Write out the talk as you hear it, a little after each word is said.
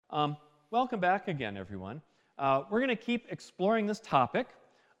Welcome back again, everyone. We're going to keep exploring this topic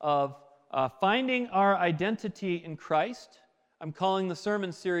of finding our identity in Christ. I'm calling the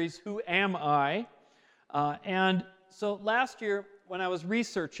sermon series, Who Am I? And so last year, when I was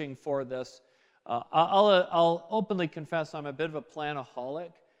researching for this, I'll openly confess I'm a bit of a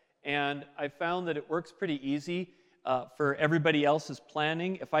planaholic, and I found that it works pretty easy for everybody else's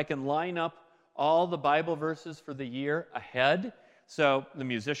planning if I can line up all the Bible verses for the year ahead, so the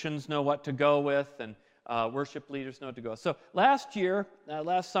musicians know what to go with, and worship leaders know what to go with. So last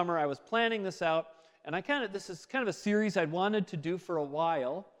summer, I was planning this out, and this is kind of a series I'd wanted to do for a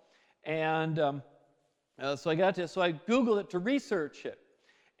while, and so I Googled it to research it,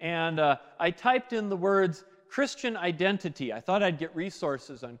 and I typed in the words Christian identity. I thought I'd get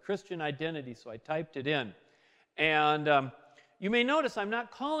resources on Christian identity, so I typed it in. And you may notice I'm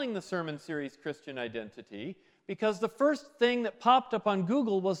not calling the sermon series Christian Identity because the first thing that popped up on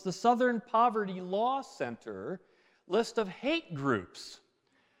Google was the Southern Poverty Law Center list of hate groups.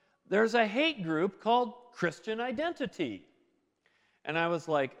 There's a hate group called Christian Identity. And I was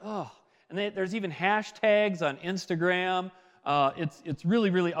like, oh. And there's even hashtags on Instagram. It's really,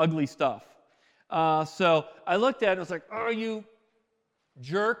 really ugly stuff. So I looked at it and was like, oh, you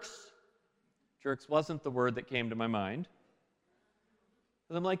jerks. Jerks wasn't the word that came to my mind.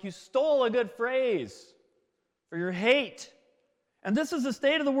 And I'm like, you stole a good phrase for your hate. And this is the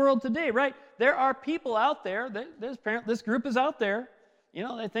state of the world today, right? There are people out there, this group is out there,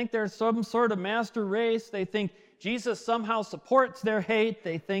 they think they're some sort of master race. They think Jesus somehow supports their hate.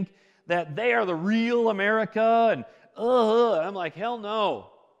 They think that they are the real America. And I'm like, hell no.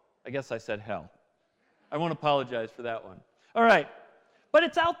 I guess I said hell. I won't apologize for that one. All right. But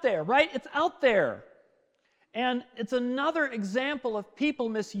it's out there, right? It's out there. And it's another example of people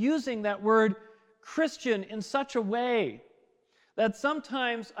misusing that word Christian in such a way that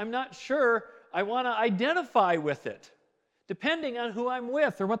sometimes I'm not sure I want to identify with it, depending on who I'm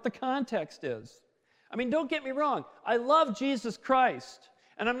with or what the context is. I mean, don't get me wrong. I love Jesus Christ,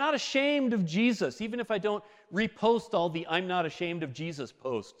 and I'm not ashamed of Jesus, even if I don't repost all the I'm not ashamed of Jesus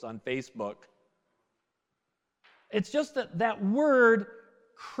posts on Facebook. It's just that word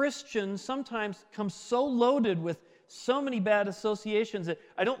Christian sometimes comes so loaded with so many bad associations that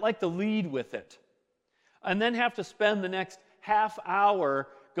I don't like to lead with it. And then have to spend the next half hour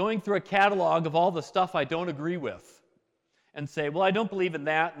going through a catalog of all the stuff I don't agree with and say, well, I don't believe in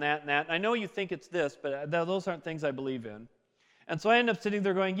that and that and that. And I know you think it's this, but those aren't things I believe in. And so I end up sitting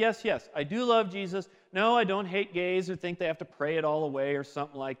there going, yes, I do love Jesus. No, I don't hate gays or think they have to pray it all away or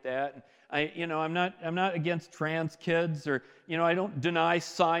something like that. And I'm not against trans kids, or I don't deny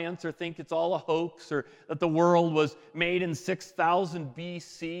science or think it's all a hoax, or that the world was made in 6,000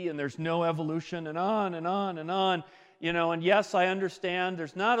 BC and there's no evolution, and on and on and on. And yes, I understand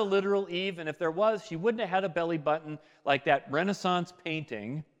there's not a literal Eve, and if there was, she wouldn't have had a belly button like that Renaissance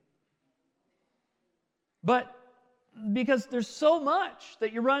painting. But because there's so much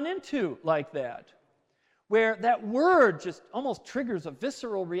that you run into like that, where that word just almost triggers a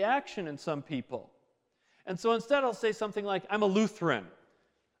visceral reaction in some people. And so instead I'll say something like, I'm a Lutheran.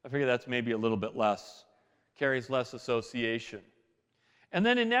 I figure that's maybe a little bit less, carries less association. And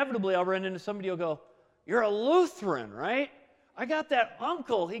then inevitably I'll run into somebody who'll go, you're a Lutheran, right? I got that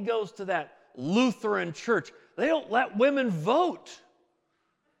uncle, he goes to that Lutheran church. They don't let women vote.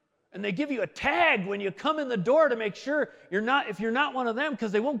 And they give you a tag when you come in the door to make sure if you're not one of them,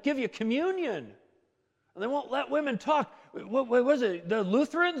 because they won't give you communion. And they won't let women talk. What was it? The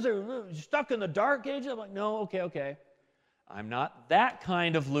Lutherans are stuck in the dark ages? I'm like, no, okay. I'm not that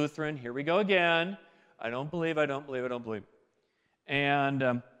kind of Lutheran. Here we go again. I don't believe.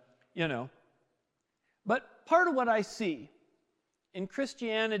 And, But part of what I see in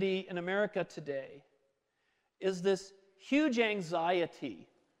Christianity in America today is this huge anxiety.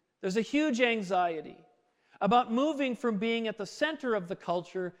 There's a huge anxiety about moving from being at the center of the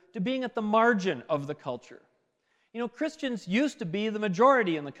culture to being at the margin of the culture. Christians used to be the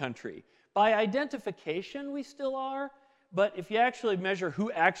majority in the country. By identification, we still are, but if you actually measure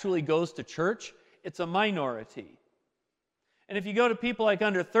who actually goes to church, it's a minority. And if you go to people like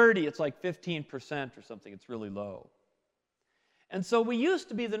under 30, it's like 15% or something. It's really low. And so we used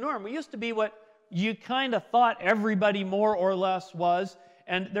to be the norm. We used to be what you kind of thought everybody more or less was,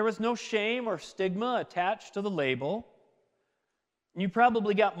 and there was no shame or stigma attached to the label. You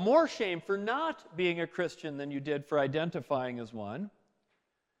probably got more shame for not being a Christian than you did for identifying as one.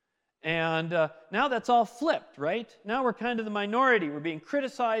 And now that's all flipped, right? Now we're kind of the minority. We're being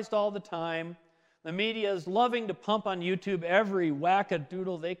criticized all the time. The media is loving to pump on YouTube every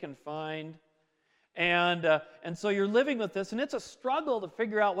wackadoodle they can find. And so you're living with this, and it's a struggle to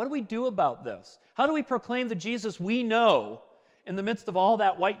figure out, what do we do about this? How do we proclaim the Jesus we know in the midst of all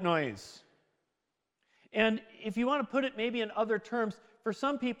that white noise? And if you want to put it maybe in other terms, for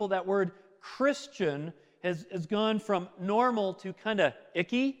some people that word Christian has gone from normal to kind of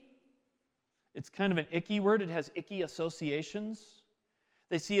icky. It's kind of an icky word. It has icky associations.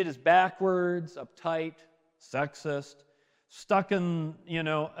 They see it as backwards, uptight, sexist, stuck in,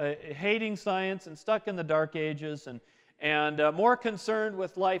 hating science and stuck in the dark ages, and more concerned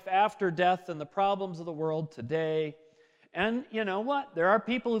with life after death and the problems of the world today. And you know what? There are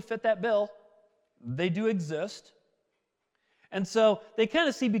people who fit that bill. They do exist. And so they kind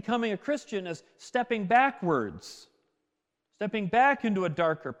of see becoming a Christian as stepping backwards, stepping back into a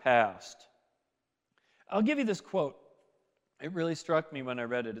darker past. I'll give you this quote. It really struck me when I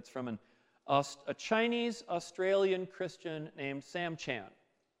read it. It's from a Chinese-Australian Christian named Sam Chang.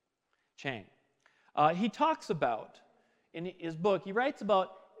 He talks about, in his book, he writes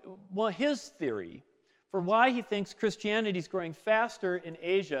about his theory for why he thinks Christianity is growing faster in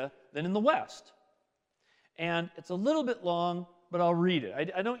Asia than in the West. And it's a little bit long, but I'll read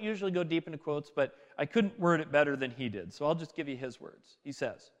it. I don't usually go deep into quotes, but I couldn't word it better than he did, so I'll just give you his words. He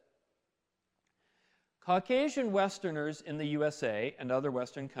says, Caucasian Westerners in the USA and other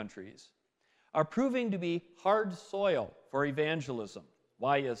Western countries are proving to be hard soil for evangelism.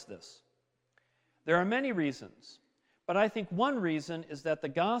 Why is this? There are many reasons, but I think one reason is that the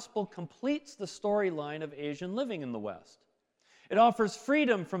gospel completes the storyline of Asian living in the West. It offers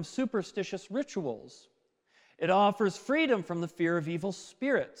freedom from superstitious rituals. It offers freedom from the fear of evil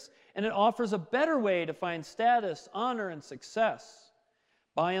spirits, and it offers a better way to find status, honor, and success.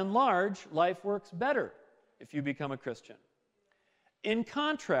 By and large, life works better if you become a Christian. In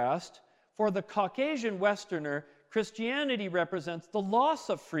contrast, for the Caucasian Westerner, Christianity represents the loss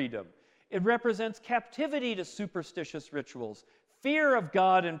of freedom. It represents captivity to superstitious rituals, fear of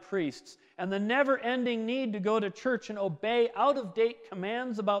God and priests, and the never-ending need to go to church and obey out-of-date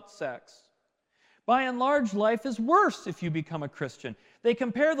commands about sex. By and large, life is worse if you become a Christian. They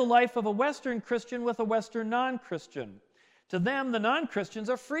compare the life of a Western Christian with a Western non-Christian. To them, the non-Christians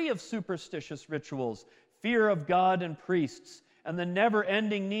are free of superstitious rituals, fear of God and priests, and the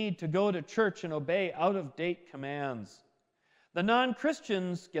never-ending need to go to church and obey out-of-date commands. The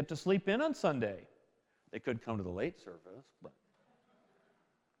non-Christians get to sleep in on Sunday. They could come to the late service, but...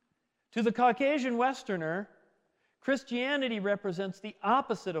 To the Caucasian Westerner, Christianity represents the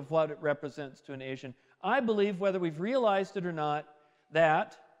opposite of what it represents to an Asian. I believe, whether we've realized it or not,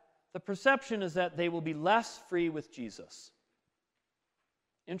 that the perception is that they will be less free with Jesus.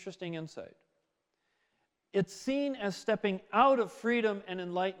 Interesting insight. It's seen as stepping out of freedom and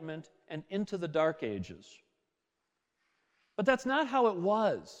enlightenment and into the dark ages. But that's not how it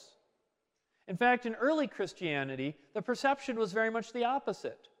was. In fact, in early Christianity, the perception was very much the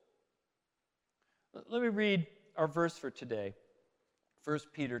opposite. Let me read our verse for today, 1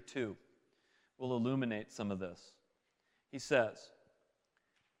 Peter 2, will illuminate some of this. He says,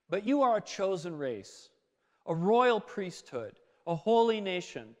 But you are a chosen race, a royal priesthood, a holy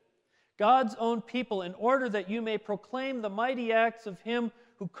nation, God's own people, in order that you may proclaim the mighty acts of Him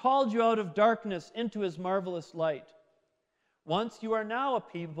who called you out of darkness into His marvelous light. Once you are now a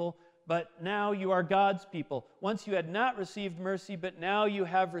people, but now you are God's people. Once you had not received mercy, but now you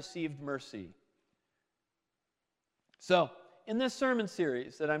have received mercy. So, in this sermon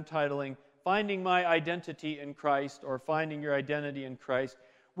series that I'm titling, Finding My Identity in Christ, or Finding Your Identity in Christ,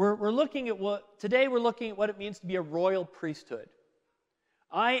 we're looking at what it means to be a royal priesthood.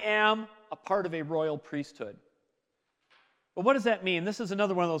 I am a part of a royal priesthood. But what does that mean? This is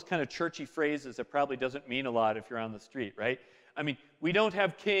another one of those kind of churchy phrases that probably doesn't mean a lot if you're on the street, right? I mean, we don't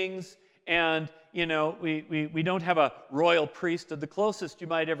have kings, and, we don't have a royal priesthood. The closest you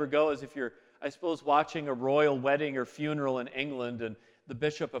might ever go is if you're, I suppose, watching a royal wedding or funeral in England and the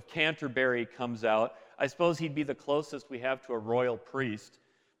Bishop of Canterbury comes out. I suppose he'd be the closest we have to a royal priest,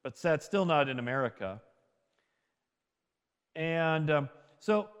 but that's still not in America. And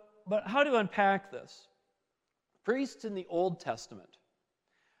but how to unpack this? Priests in the Old Testament,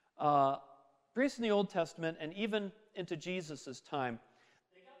 and even into Jesus' time,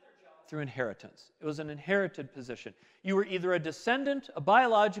 they got their job through inheritance. It was an inherited position. You were either a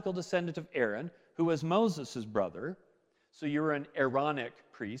biological descendant of Aaron, who was Moses' brother, so you were an Aaronic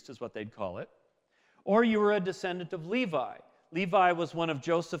priest, is what they'd call it, or you were a descendant of Levi. Levi was one of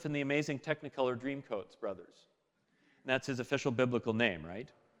Joseph and the amazing Technicolor Dreamcoats brothers. And that's his official biblical name, right?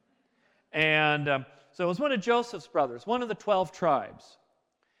 And so it was one of Joseph's brothers, one of the 12 tribes.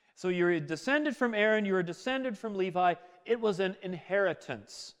 So you were descended from Aaron, you were descended from Levi. It was an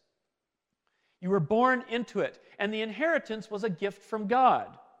inheritance. You were born into it. And the inheritance was a gift from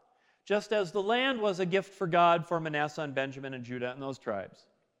God, just as the land was a gift for God for Manasseh and Benjamin and Judah and those tribes.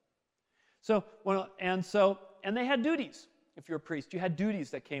 And they had duties. If you're a priest, you had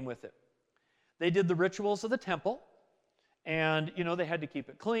duties that came with it. They did the rituals of the temple, and they had to keep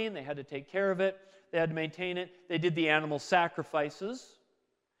it clean, they had to take care of it, they had to maintain it. They did the animal sacrifices.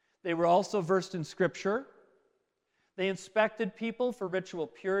 They were also versed in Scripture. They inspected people for ritual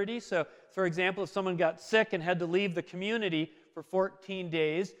purity. So, for example, if someone got sick and had to leave the community for 14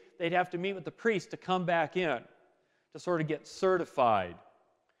 days, they'd have to meet with the priest to come back in to sort of get certified.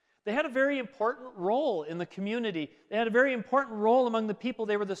 They had a very important role in the community. They had a very important role among the people.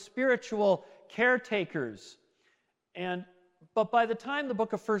 They were the spiritual caretakers. But by the time the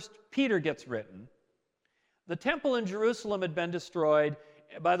book of 1 Peter gets written, the temple in Jerusalem had been destroyed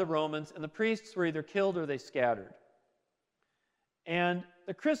by the Romans, and the priests were either killed or they scattered. And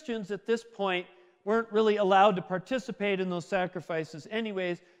the Christians at this point weren't really allowed to participate in those sacrifices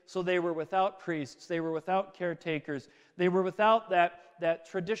anyways, so they were without priests, they were without caretakers, they were without that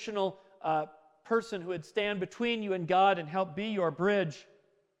traditional person who would stand between you and God and help be your bridge.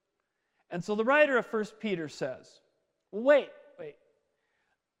 And so the writer of 1 Peter says, wait,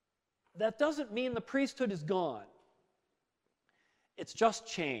 that doesn't mean the priesthood is gone. It's just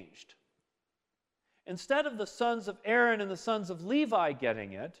changed. Instead of the sons of Aaron and the sons of Levi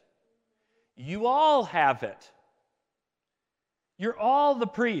getting it, you all have it. You're all the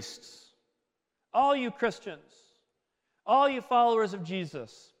priests, all you Christians, all you followers of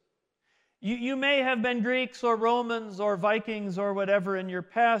Jesus. You may have been Greeks or Romans or Vikings or whatever in your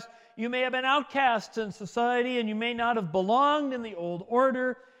past. You may have been outcasts in society, and you may not have belonged in the old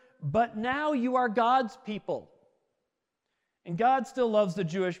order, but now you are God's people. And God still loves the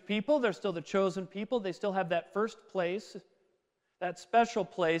Jewish people. They're still the chosen people. They still have that first place, that special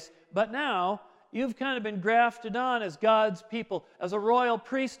place. But now you've kind of been grafted on as God's people, as a royal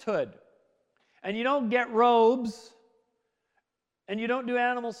priesthood. And you don't get robes, and you don't do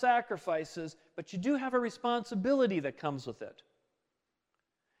animal sacrifices, but you do have a responsibility that comes with it.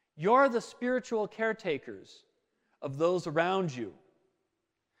 You're the spiritual caretakers of those around you.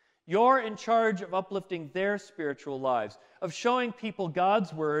 You're in charge of uplifting their spiritual lives, of showing people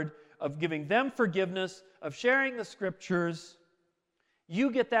God's word, of giving them forgiveness, of sharing the Scriptures.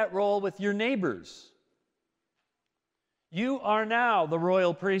 You get that role with your neighbors. You are now the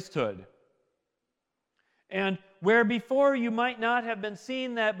royal priesthood. And where before you might not have been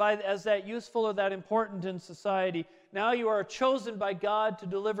seen as that useful or that important in society, now you are chosen by God to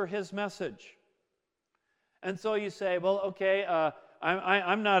deliver His message. And so you say, well, okay,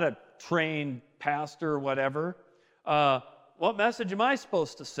 I'm not a trained pastor or whatever. What message am I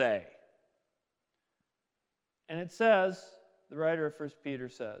supposed to say? And it says, the writer of 1 Peter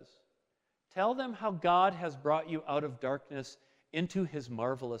says, tell them how God has brought you out of darkness into His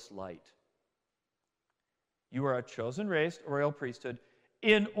marvelous light. You are a chosen race, a royal priesthood,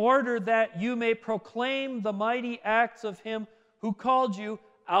 in order that you may proclaim the mighty acts of Him who called you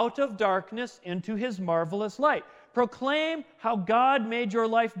out of darkness into His marvelous light. Proclaim how God made your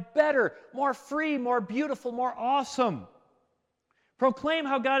life better, more free, more beautiful, more awesome. Proclaim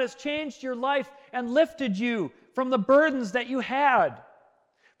how God has changed your life and lifted you from the burdens that you had.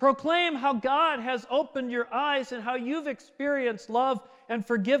 Proclaim how God has opened your eyes and how you've experienced love and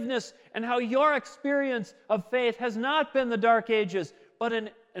forgiveness, and how your experience of faith has not been the dark ages, but an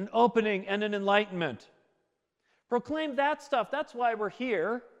opening and an enlightenment. Proclaim that stuff. That's why we're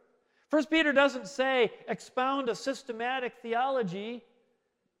here. 1 Peter doesn't say expound a systematic theology.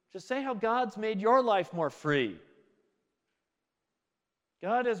 Just say how God's made your life more free.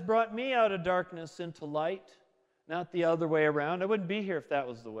 God has brought me out of darkness into light, not the other way around. I wouldn't be here if that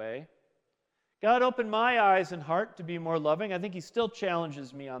was the way. God opened my eyes and heart to be more loving. I think He still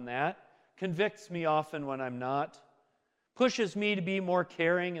challenges me on that, convicts me often when I'm not, pushes me to be more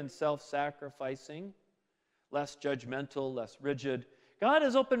caring and self-sacrificing, less judgmental, less rigid. God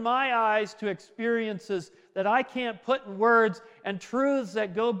has opened my eyes to experiences that I can't put in words and truths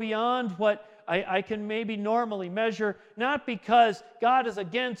that go beyond what I can maybe normally measure, not because God is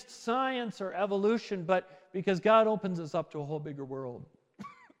against science or evolution, but because God opens us up to a whole bigger world.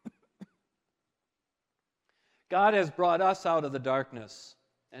 God has brought us out of the darkness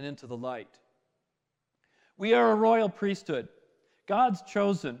and into the light. We are a royal priesthood. God's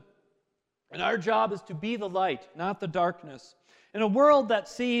chosen. And our job is to be the light, not the darkness. In a world that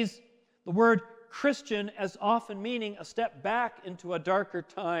sees the word Christian as often meaning a step back into a darker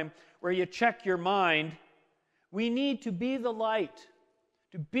time where you check your mind, we need to be the light,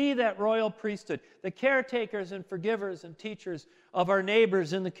 to be that royal priesthood, the caretakers and forgivers and teachers of our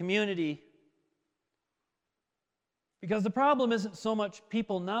neighbors in the community. Because the problem isn't so much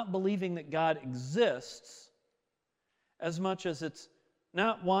people not believing that God exists as much as it's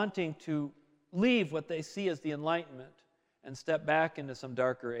not wanting to leave what they see as the Enlightenment and step back into some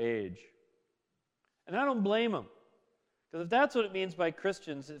darker age. And I don't blame them. Because if that's what it means by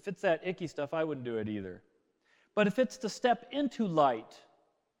Christians, if it's that icky stuff, I wouldn't do it either. But if it's to step into light,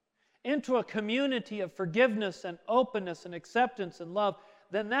 into a community of forgiveness and openness and acceptance and love,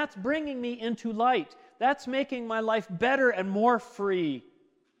 then that's bringing me into light. That's making my life better and more free.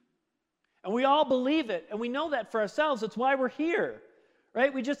 And we all believe it, and we know that for ourselves. It's why we're here,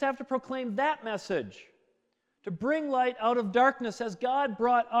 right? We just have to proclaim that message, to bring light out of darkness as God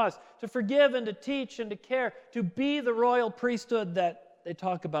brought us, to forgive and to teach and to care, to be the royal priesthood that they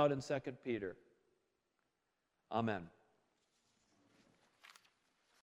talk about in 2 Peter. Amen.